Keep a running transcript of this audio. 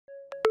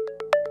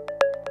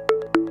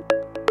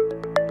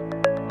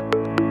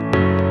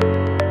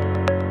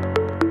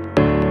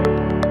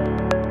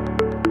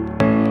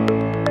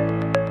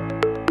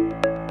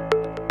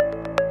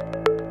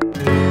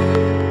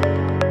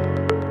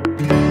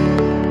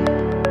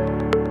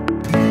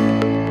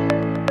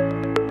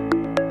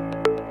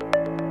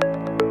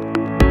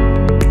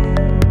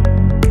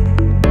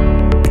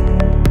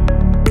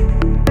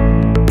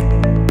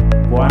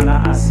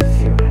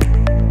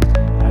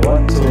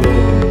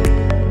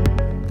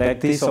take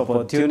this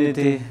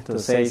opportunity to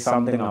say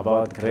something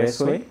about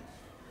Graceway.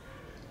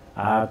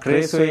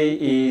 Graceway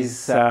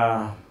is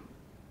a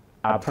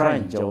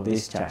branch of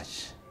this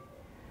church.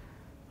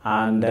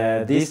 And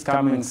this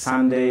coming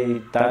Sunday,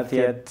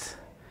 30th,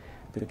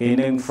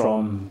 beginning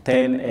from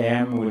 10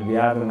 a.m., we'll be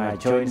having a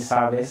joint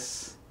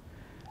service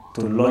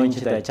to launch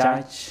the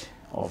church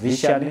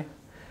officially.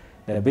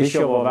 The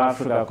Bishop of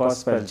Africa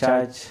Gospel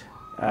Church,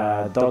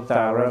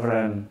 Dr.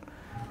 Reverend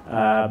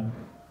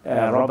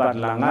Robert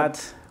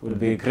Langat, will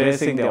be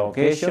gracing the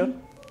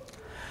occasion.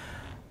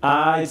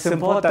 It's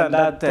important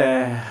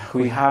that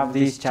we have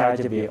this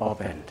church be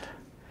opened.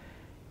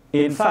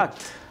 In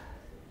fact,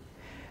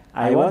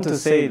 I want to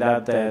say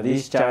that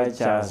this church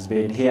has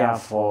been here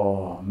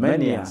for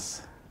many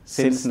years,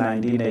 since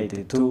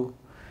 1982,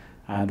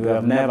 and we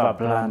have never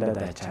planted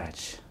a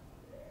church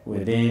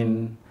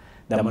within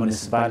the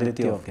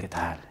municipality of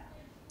Kitale.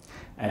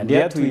 And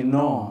yet we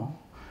know,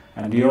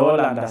 and we all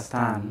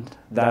understand,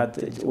 that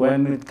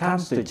when it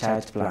comes to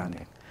church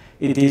planting,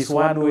 it is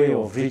one way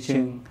of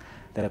reaching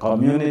the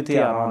community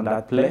around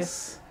that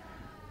place,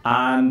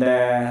 and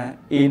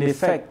in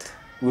effect,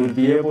 we'll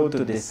be able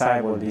to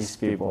disciple these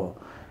people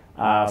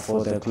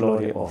for the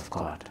glory of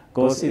God.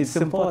 Because it's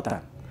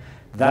important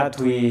that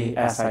we,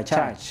 as a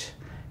church,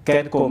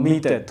 get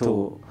committed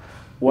to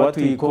what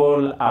we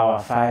call our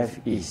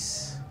 5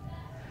 E's.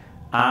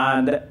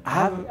 And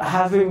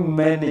having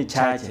many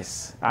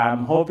churches,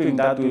 I'm hoping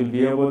that we'll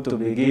be able to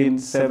begin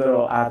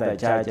several other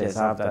churches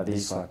after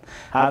this one.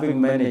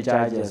 Having many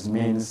churches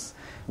means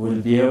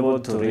we'll be able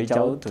to reach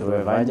out through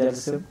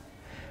evangelism.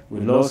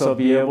 We'll also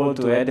be able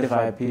to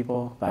edify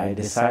people by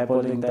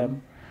discipling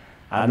them.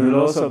 And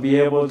we'll also be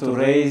able to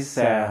raise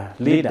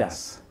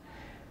leaders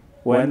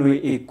when we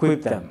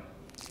equip them.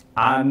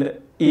 And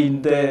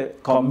in the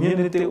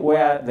community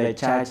where the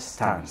church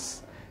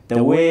stands,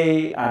 the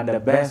way and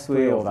the best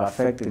way of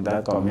affecting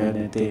that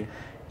community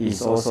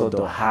is also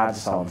to have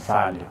some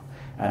value.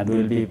 And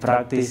we'll be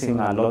practicing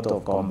a lot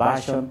of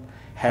compassion,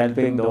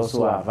 helping those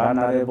who are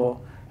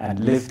vulnerable, and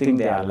lifting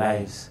their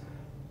lives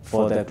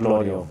for the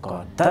glory of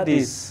God. That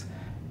is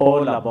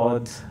all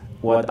about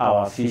what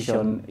our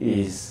vision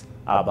is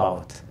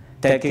about,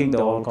 taking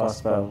the whole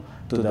gospel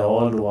to the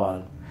whole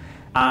world.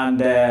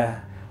 And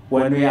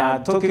when we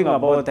are talking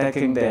about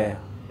taking the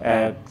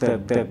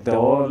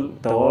whole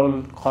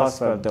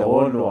gospel, the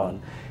whole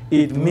world,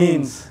 it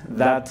means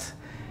that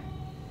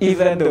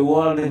even the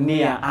world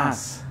near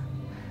us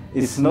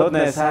is not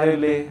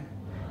necessarily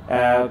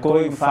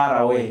going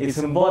far away. It's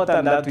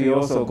important that we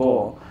also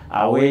go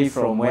away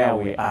from where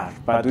we are.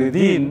 But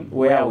within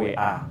where we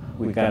are,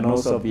 we can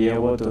also be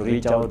able to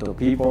reach out to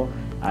people,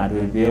 and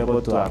we'll be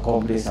able to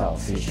accomplish our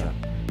vision.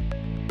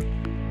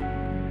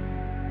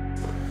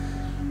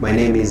 My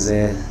name is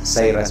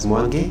Cyrus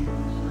Mwangi,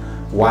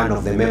 one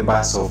of the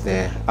members of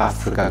the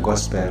Africa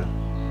Gospel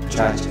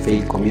Church,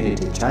 Faith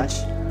Community Church,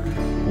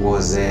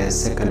 was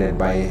seconded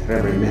by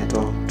Reverend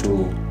Meto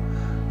to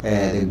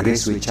the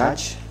Graceway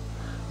Church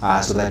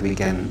so that we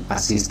can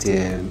assist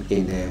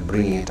in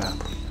bringing it up.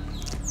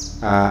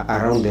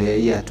 Around the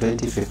year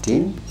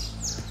 2015,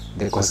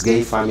 the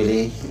Kosgei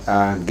family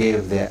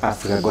gave the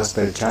Africa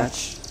Gospel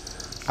Church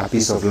a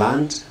piece of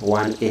land,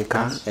 1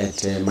 acre at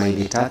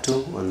Maili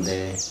Tatu on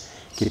the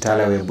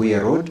Kitale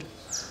Webuye Road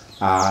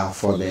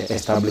for the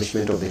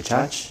establishment of the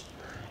church,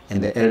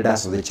 and the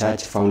elders of the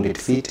church found it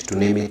fit to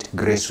name it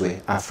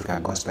Graceway Africa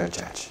Gospel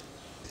Church.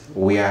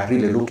 We are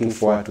really looking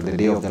forward to the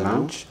day of the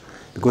launch,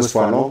 because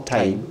for a long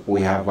time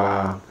we have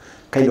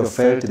kind of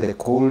felt the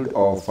cold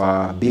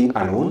of being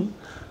alone,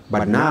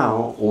 but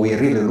now we're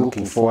really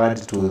looking forward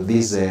to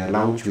this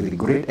launch with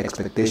great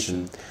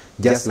expectation,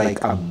 just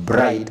like a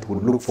bride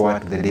would look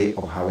forward to the day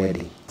of her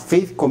wedding.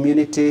 Faith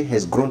community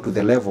has grown to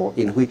the level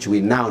in which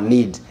we now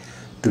need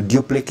to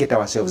duplicate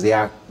ourselves.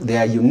 There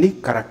are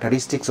unique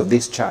characteristics of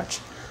this church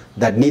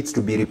that needs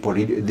to be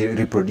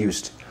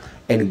reproduced.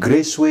 And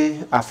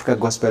Graceway Africa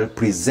Gospel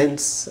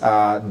presents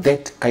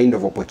that kind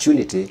of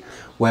opportunity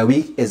where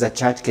we as a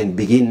church can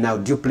begin now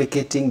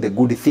duplicating the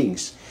good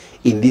things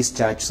in this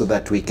church so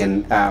that we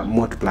can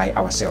multiply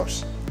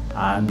ourselves.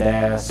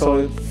 And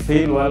so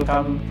feel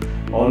welcome.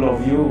 All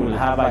of you will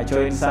have a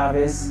joint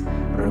service.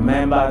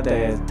 Remember,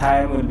 the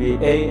time will be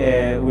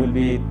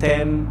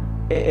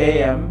 10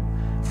 a.m.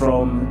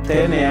 from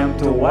 10 a.m.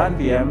 to 1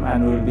 p.m.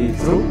 and we'll be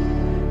through.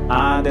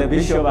 And the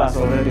bishop has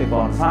already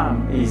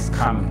confirmed he's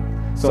coming.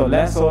 So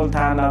let's all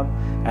turn up,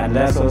 and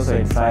let's also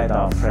invite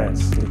our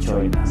friends to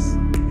join us.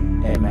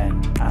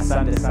 Amen.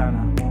 Asante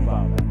sana.